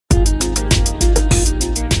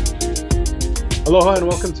Aloha and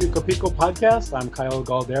welcome to Piko Podcast. I'm Kyle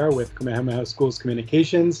Galdera with Kamehameha Schools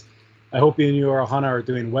Communications. I hope you and your ohana are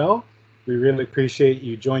doing well. We really appreciate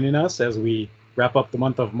you joining us as we wrap up the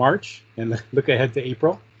month of March and look ahead to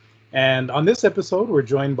April. And on this episode, we're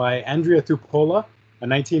joined by Andria Tupola, a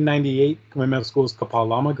 1998 Kamehameha Schools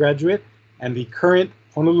Kapalama graduate and the current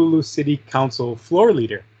Honolulu City Council floor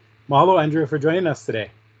leader. Mahalo, Andria, for joining us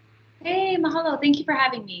today. Hey, mahalo. Thank you for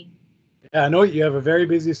having me. Yeah, I know you have a very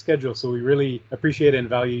busy schedule, so we really appreciate and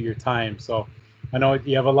value your time. So I know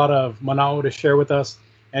you have a lot of mana'o to share with us.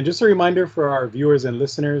 And just a reminder for our viewers and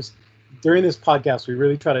listeners, during this podcast, we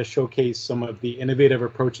really try to showcase some of the innovative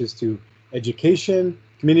approaches to education,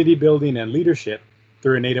 community building, and leadership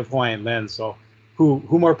through a Native Hawaiian lens. So who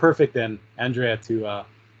more perfect than Andria to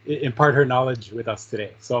impart her knowledge with us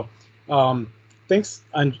today. So thanks,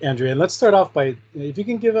 Andria. And let's start off by, if you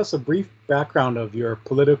can give us a brief background of your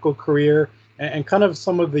political career and kind of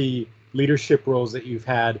some of the leadership roles that you've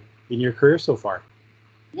had in your career so far.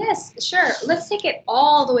 Yes, sure. Let's take it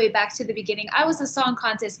all the way back to the beginning. I was a song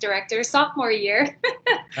contest director sophomore year.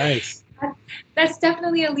 Nice. That's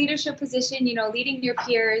definitely a leadership position, leading your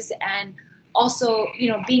peers and also,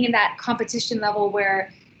 being in that competition level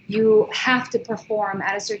where you have to perform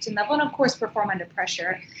at a certain level and, of course, perform under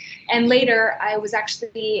pressure. And later, I was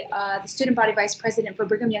actually the student body vice president for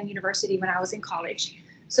Brigham Young University when I was in college.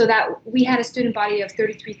 So that we had a student body of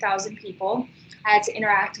 33,000 people. I had to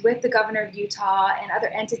interact with the governor of Utah and other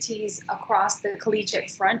entities across the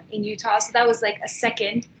collegiate front in Utah. So that was like a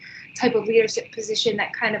second type of leadership position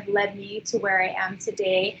that kind of led me to where I am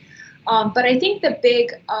today. But I think the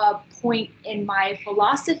big point in my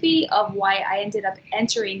philosophy of why I ended up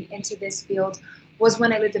entering into this field was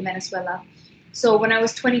when I lived in Venezuela. So when I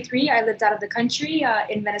was 23, I lived out of the country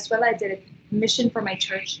in Venezuela. I did a mission for my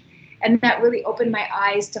church. And that really opened my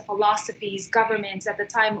eyes to philosophies, governments. At the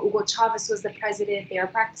time, Hugo Chavez was the president. They were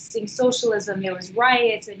practicing socialism. There was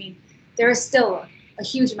riots. I mean, there is still a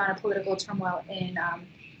huge amount of political turmoil in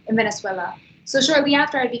Venezuela. So shortly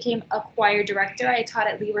after I became a choir director, I taught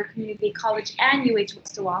at Leader Community College and UH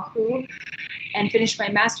West Oahu and finished my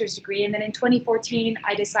master's degree. And then in 2014,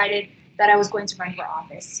 I decided that I was going to run for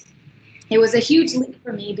office. It was a huge leap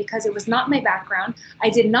for me because it was not my background. I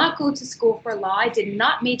did not go to school for law. I did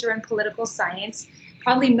not major in political science.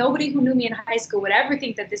 Probably nobody who knew me in high school would ever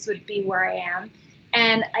think that this would be where I am.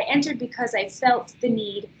 And I entered because I felt the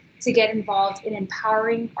need to get involved in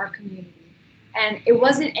empowering our community. And it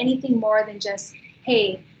wasn't anything more than just,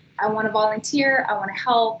 hey, I want to volunteer, I want to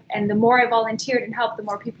help. And the more I volunteered and helped, the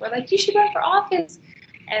more people were like, you should run for office.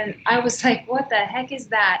 And I was like, what the heck is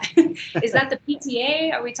that? Is that the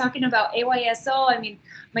PTA? Are we talking about AYSO? I mean,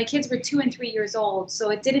 my kids were 2 and 3 years old,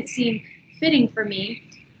 so it didn't seem fitting for me.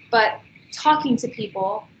 But talking to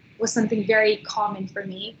people was something very common for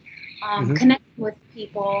me. Connecting with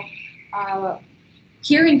people,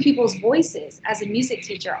 hearing people's voices as a music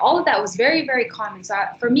teacher, all of that was very, very common. So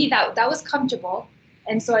for me, that was comfortable.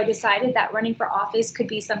 And so I decided that running for office could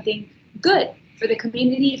be something good for the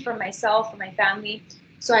community, for myself, for my family.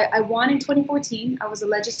 So I won in 2014. I was a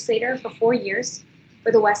legislator for 4 years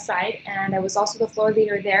for the West Side, and I was also the floor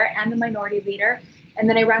leader there and the minority leader. And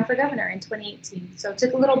then I ran for governor in 2018. So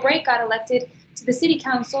took a little break, got elected to the City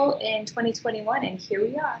Council in 2021, and here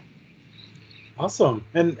we are. Awesome.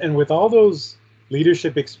 And with all those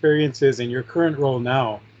leadership experiences in your current role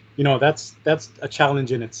now, that's a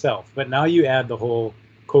challenge in itself. But now you add the whole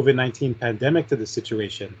COVID-19 pandemic to the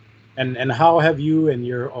situation. And how have you and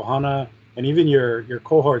your ohana and even your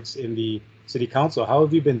cohorts in the City Council, how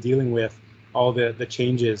have you been dealing with all the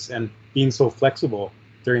changes and being so flexible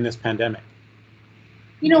during this pandemic?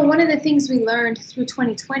 One of the things we learned through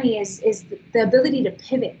 2020 is the ability to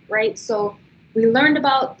pivot, right? So we learned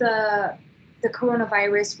about the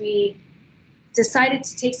coronavirus. We decided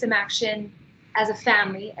to take some action as a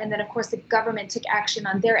family. And then, of course, the government took action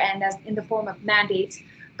on their end as in the form of mandates.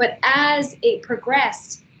 But as it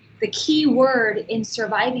progressed, the key word in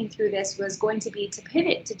surviving through this was going to be to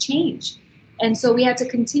pivot, to change. And so we had to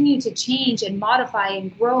continue to change and modify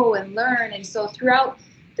and grow and learn. And so throughout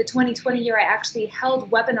the 2020 year, I actually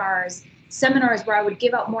held webinars, seminars where I would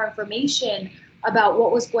give out more information about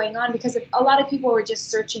what was going on because a lot of people were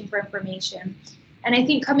just searching for information. And I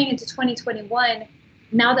think coming into 2021,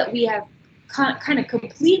 now that we have kind of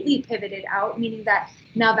completely pivoted out, meaning that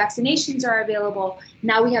now vaccinations are available.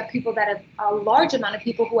 Now we have people that have a large amount of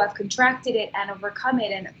people who have contracted it and overcome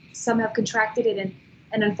it, and some have contracted it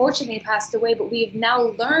and unfortunately passed away, but we've now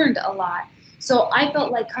learned a lot. So I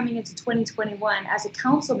felt like coming into 2021 as a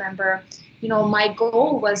council member, my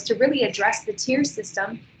goal was to really address the tier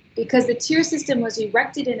system because the tier system was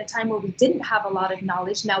erected in a time where we didn't have a lot of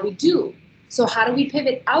knowledge. Now we do. So how do we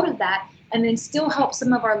pivot out of that and then still help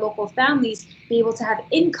some of our local families be able to have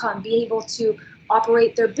income, be able to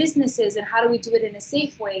operate their businesses, and how do we do it in a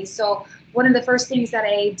safe way? So one of the first things that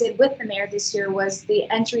I did with the mayor this year was the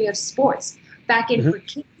entry of sports back in for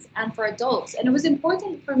kids and for adults. And it was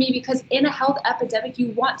important for me because in a health epidemic,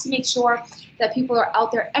 you want to make sure that people are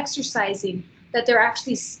out there exercising, that they're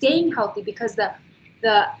actually staying healthy, because the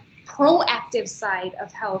proactive side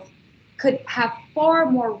of health could have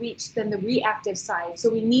far more reach than the reactive side. So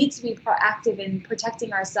we need to be proactive in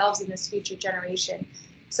protecting ourselves in this future generation.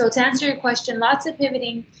 So to answer your question, lots of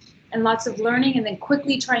pivoting and lots of learning, and then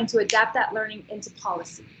quickly trying to adapt that learning into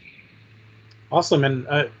policy. Awesome.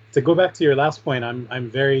 And to go back to your last point, I'm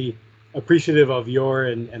very appreciative of your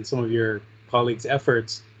and some of your colleagues'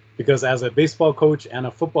 efforts, because as a baseball coach and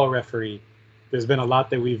a football referee, there's been a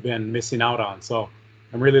lot that we've been missing out on. So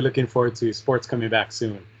I'm really looking forward to sports coming back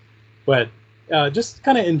soon. But just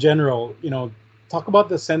kind of in general, talk about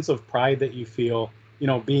the sense of pride that you feel,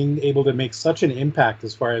 being able to make such an impact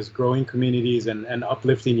as far as growing communities and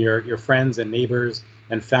uplifting your friends and neighbors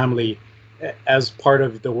and family as part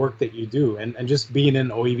of the work that you do, and just being an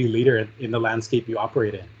ōiwi leader in the landscape you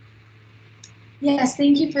operate in. Yes,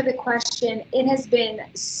 thank you for the question. It has been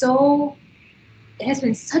such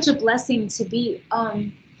a blessing to be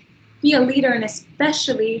a leader, and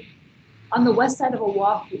especially on the west side of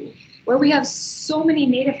Oahu, where we have so many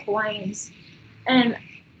Native Hawaiians. And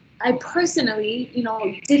I personally,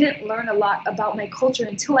 didn't learn a lot about my culture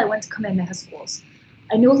until I went to Kamehameha schools.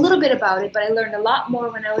 I knew a little bit about it, but I learned a lot more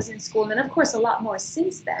when I was in school, and then of course a lot more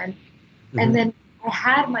since then. Mm-hmm. And then I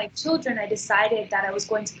had my children. I decided that I was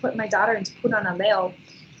going to put my daughter into Punana,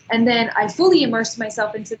 and then I fully immersed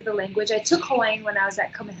myself into the language. I took Hawaiian when I was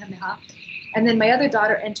at Kamehameha, and then my other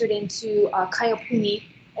daughter entered into Kaiapuni.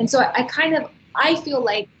 And so I feel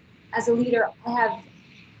like as a leader, I have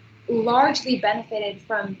largely benefited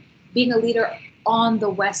from being a leader on the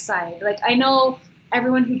west side. Like, I know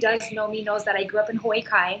everyone who does know me knows that I grew up in Hawaii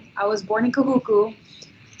Kai. I was born in Kahuku,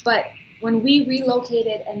 but when we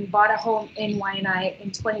relocated and bought a home in Waianae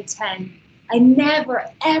in 2010, I never,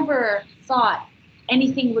 ever thought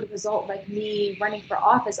anything would result like me running for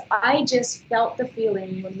office. I just felt the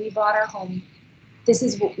feeling when we bought our home, this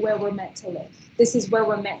is where we're meant to live. This is where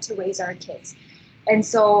we're meant to raise our kids. And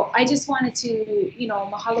so I just wanted to,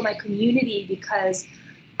 mahalo my community, because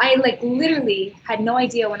I literally had no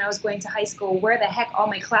idea when I was going to high school where the heck all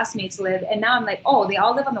my classmates live. And now I'm like, oh, they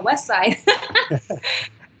all live on the west side.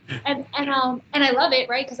 and I love it,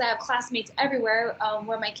 right? Because I have classmates everywhere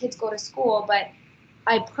where my kids go to school. But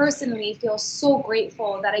I personally feel so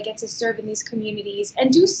grateful that I get to serve in these communities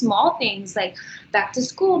and do small things like back to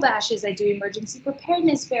school bashes. I do emergency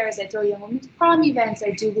preparedness fairs. I throw young women's prom events. I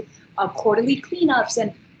do quarterly cleanups.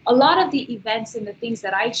 And a lot of the events and the things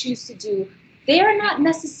that I choose to do, they are not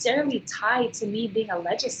necessarily tied to me being a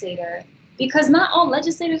legislator, because not all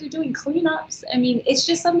legislators are doing cleanups. I mean, it's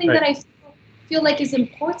just something that I feel like is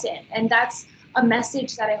important. And that's a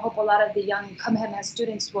message that I hope a lot of the young Kamehameha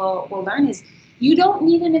students will learn is, you don't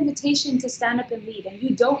need an invitation to stand up and lead, and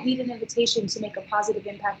you don't need an invitation to make a positive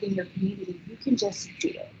impact in your community. You can just do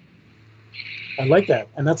it. I like that.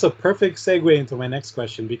 And that's a perfect segue into my next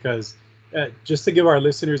question, because just to give our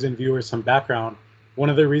listeners and viewers some background, one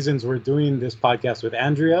of the reasons we're doing this podcast with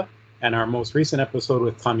Andria, and our most recent episode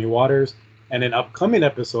with Tommy Waters, and an upcoming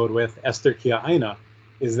episode with Esther Kia'aina,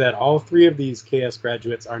 is that all three of these KS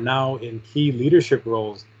graduates are now in key leadership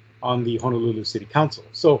roles on the Honolulu City Council.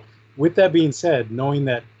 So with that being said, knowing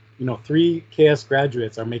that, three KS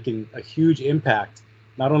graduates are making a huge impact,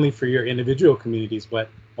 not only for your individual communities, but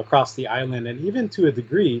across the island, and even to a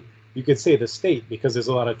degree, you could say the state, because there's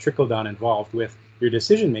a lot of trickle down involved with your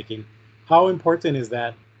decision making. How important is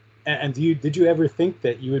that? And did you ever think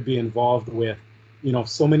that you would be involved with,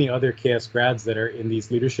 so many other KS grads that are in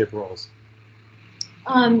these leadership roles?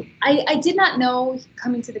 I did not know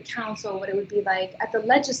coming to the council what it would be like. At the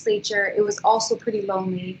legislature, it was also pretty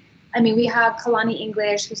lonely. I mean, we have Kalani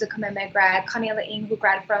English, who's a Kamehameha grad, Kaniela Ing, who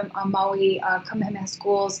grad from Maui Kamehameha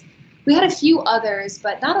schools. We had a few others,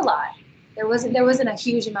 but not a lot. There wasn't a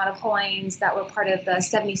huge amount of Hawaiians that were part of the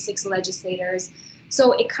 76 legislators.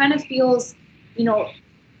 So it kind of feels,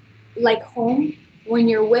 like home when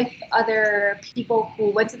you're with other people who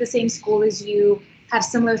went to the same school as you, have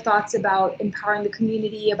similar thoughts about empowering the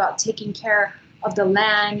community, about taking care of the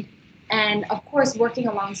land. And of course, working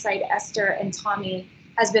alongside Esther and Tommy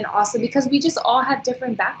has been awesome, because we just all have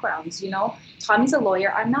different backgrounds. Tommy's a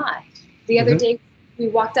lawyer, I'm not. The other day, we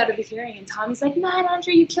walked out of the hearing and Tommy's like, "Man,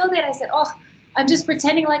 Andrea, you killed it." I said, "Oh, I'm just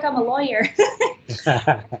pretending like I'm a lawyer."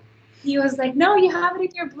 he was like, no, you have it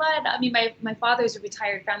in your blood. I mean, my father's a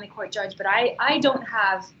retired family court judge, but I don't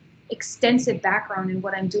have extensive background in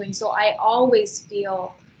what I'm doing. So I always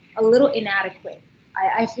feel a little inadequate.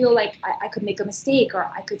 I feel like I could make a mistake or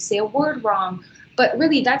I could say a word wrong. But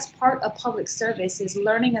really, that's part of public service, is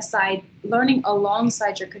learning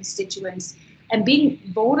alongside your constituents and being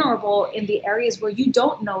vulnerable in the areas where you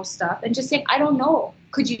don't know stuff and just saying, I don't know.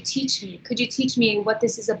 Could you teach me? Could you teach me what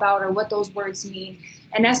this is about or what those words mean?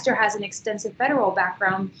 And Esther has an extensive federal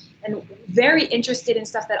background and very interested in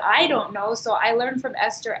stuff that I don't know. So I learn from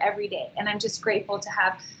Esther every day. And I'm just grateful to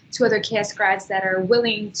have 2 other KS grads that are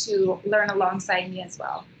willing to learn alongside me as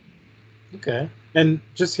well. Okay. And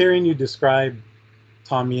just hearing you describe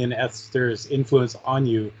Tommy and Esther's influence on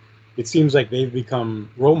you, it seems like they've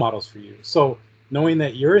become role models for you. So knowing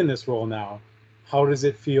that you're in this role now, how does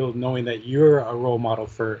it feel knowing that you're a role model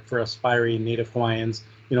for aspiring Native Hawaiians,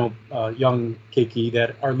 young keiki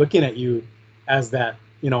that are looking at you as that,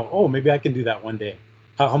 oh, maybe I can do that one day?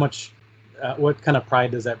 How much, what kind of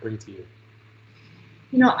pride does that bring to you?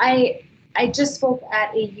 I just spoke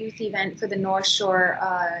at a youth event for the North Shore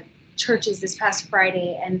churches this past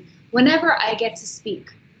Friday, and whenever I get to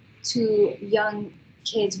speak to young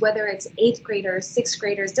kids, whether it's 8th graders, 6th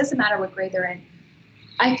graders, doesn't matter what grade they're in,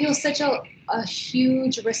 I feel such a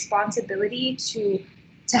huge responsibility to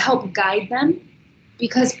help guide them,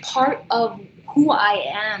 because part of who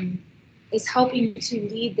I am is helping to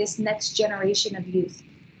lead this next generation of youth.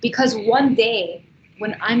 Because one day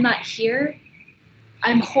when I'm not here,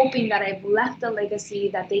 I'm hoping that I've left a legacy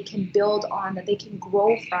that they can build on, that they can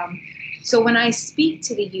grow from. So when I speak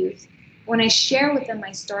to the youth, when I share with them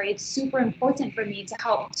my story, it's super important for me to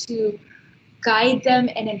help to guide them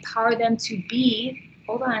and empower them to be,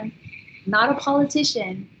 not a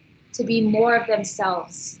politician, to be more of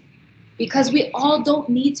themselves. Because we all don't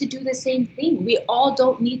need to do the same thing. We all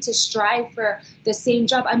don't need to strive for the same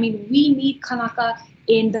job. I mean, we need kanaka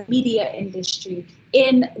in the media industry,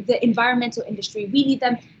 in the environmental industry. We need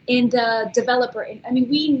them in the developer. We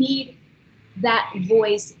need that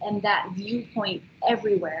voice and that viewpoint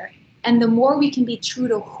everywhere. And the more we can be true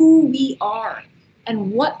to who we are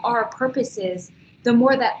and what our purpose is, the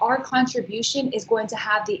more that our contribution is going to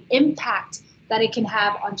have the impact that it can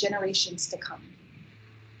have on generations to come.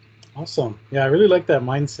 Awesome. Yeah, I really like that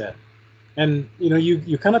mindset. And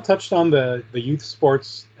you kind of touched on the youth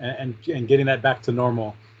sports and getting that back to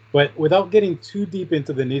normal. But without getting too deep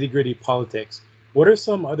into the nitty-gritty politics, what are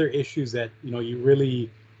some other issues that you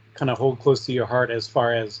really kind of hold close to your heart as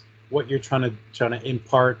far as what you're trying to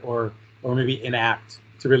impart or maybe enact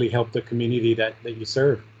to really help the community that you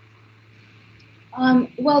serve?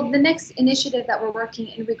 Well, the next initiative that we're working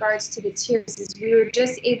in regards to the tiers is we were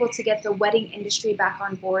just able to get the wedding industry back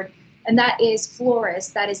on board. And that is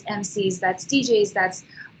florists, that is MCs, that's DJs, that's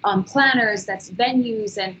planners, that's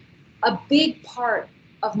venues. And a big part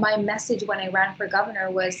of my message when I ran for governor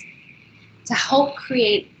was to help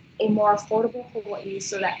create a more affordable Hawaii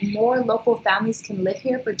so that more local families can live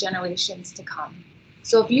here for generations to come.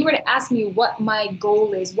 So if you were to ask me what my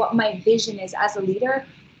goal is, what my vision is as a leader,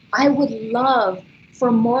 I would love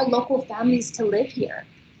for more local families to live here.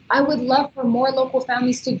 I would love for more local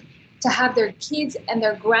families to have their kids and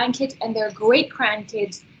their grandkids and their great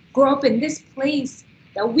grandkids grow up in this place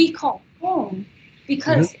that we call home.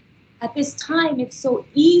 Because at this time, it's so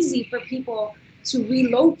easy for people to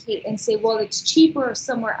relocate and say, well, it's cheaper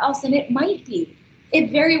somewhere else. And it might be. It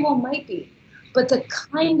very well might be. But the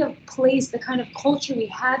kind of place, the kind of culture we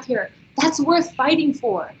have here, that's worth fighting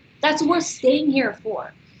for. That's worth staying here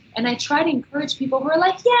for. And I try to encourage people who are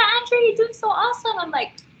like, yeah, Andrea, you're doing so awesome. I'm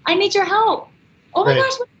like, I need your help. Oh my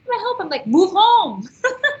gosh, what can I help? I'm like, move home.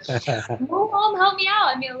 Move home, help me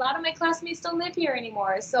out. A lot of my classmates don't live here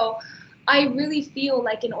anymore. So I really feel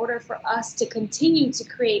like in order for us to continue to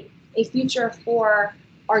create a future for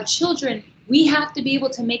our children, we have to be able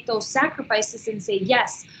to make those sacrifices and say,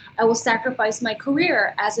 yes, I will sacrifice my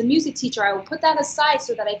career as a music teacher. I will put that aside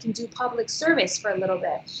so that I can do public service for a little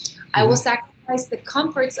bit. I will sacrifice the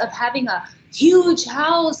comforts of having a huge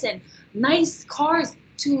house and nice cars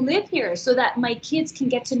to live here so that my kids can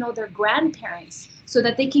get to know their grandparents, so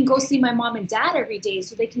that they can go see my mom and dad every day,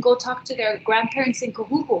 so they can go talk to their grandparents in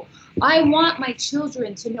Kahuku. I want my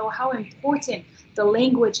children to know how important the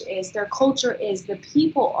language is, their culture is, the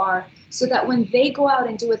people are, so that when they go out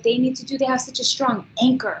and do what they need to do, they have such a strong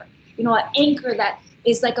anchor, an anchor that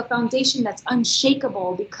is like a foundation that's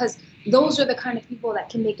unshakable, because those are the kind of people that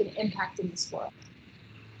can make an impact in this world.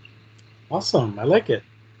 Awesome. I like it.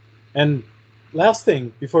 And last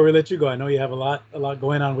thing before we let you go, I know you have a lot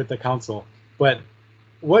going on with the council, but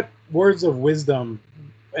what words of wisdom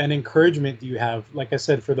and encouragement do you have, like I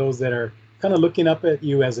said, for those that are kind of looking up at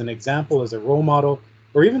you as an example, as a role model,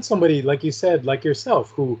 or even somebody, like you said, like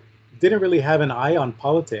yourself, who didn't really have an eye on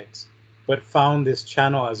politics, but found this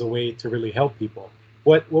channel as a way to really help people?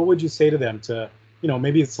 What would you say to them to,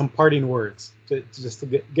 maybe some parting words to just to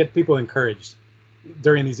get people encouraged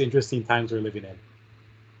during these interesting times we're living in?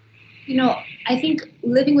 I think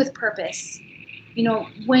living with purpose,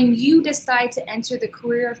 when you decide to enter the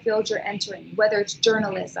career field you're entering, whether it's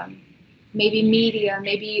journalism, maybe media,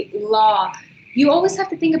 maybe law, you always have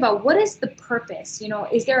to think about, what is the purpose?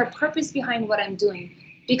 Is there a purpose behind what I'm doing?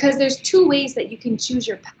 Because there's two ways that you can choose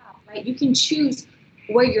your path, right? You can choose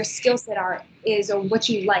where your skill set is, or what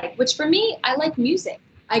you like, which for me, I like music.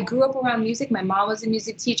 I grew up around music. My mom was a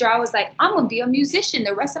music teacher. I was like, I'm going to be a musician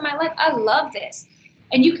the rest of my life. I love this.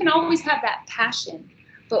 And you can always have that passion.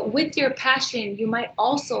 But with your passion, you might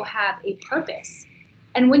also have a purpose.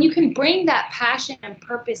 And when you can bring that passion and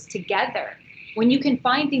purpose together, when you can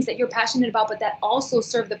find things that you're passionate about, but that also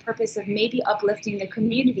serve the purpose of maybe uplifting the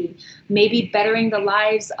community, maybe bettering the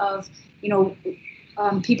lives of,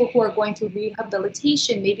 people who are going through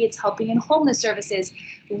rehabilitation, maybe it's helping in homeless services.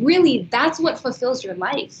 Really, that's what fulfills your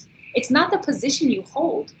life. It's not the position you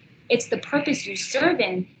hold. It's the purpose you serve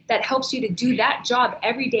in that helps you to do that job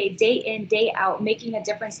every day, day in, day out, making a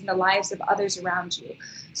difference in the lives of others around you.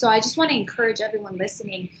 So I just want to encourage everyone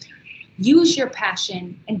listening, use your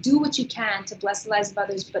passion and do what you can to bless the lives of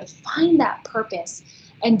others, but find that purpose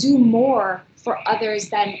and do more for others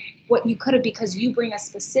than what you could have, because you bring a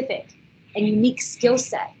specific and unique skill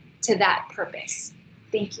set to that purpose.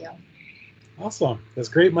 Thank you. Awesome. That's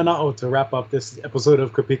great, Mana'o, to wrap up this episode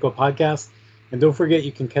of Piko Podcast. And don't forget,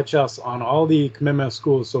 you can catch us on all the Kamehameha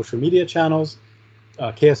School's social media channels,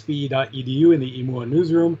 kspe.edu in the Imua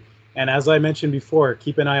newsroom. And as I mentioned before,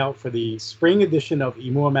 keep an eye out for the spring edition of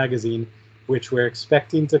Imua magazine, which we're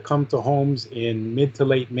expecting to come to homes in mid to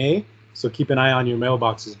late May. So keep an eye on your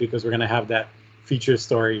mailboxes, because we're going to have that feature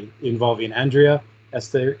story involving Andria,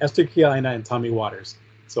 Esther Kiaina, and Tommy Waters.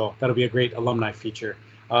 So that'll be a great alumni feature.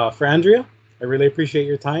 For Andria, I really appreciate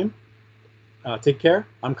your time. Take care.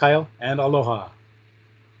 I'm Kyle, and aloha.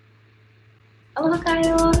 Aloha,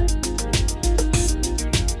 Kyle.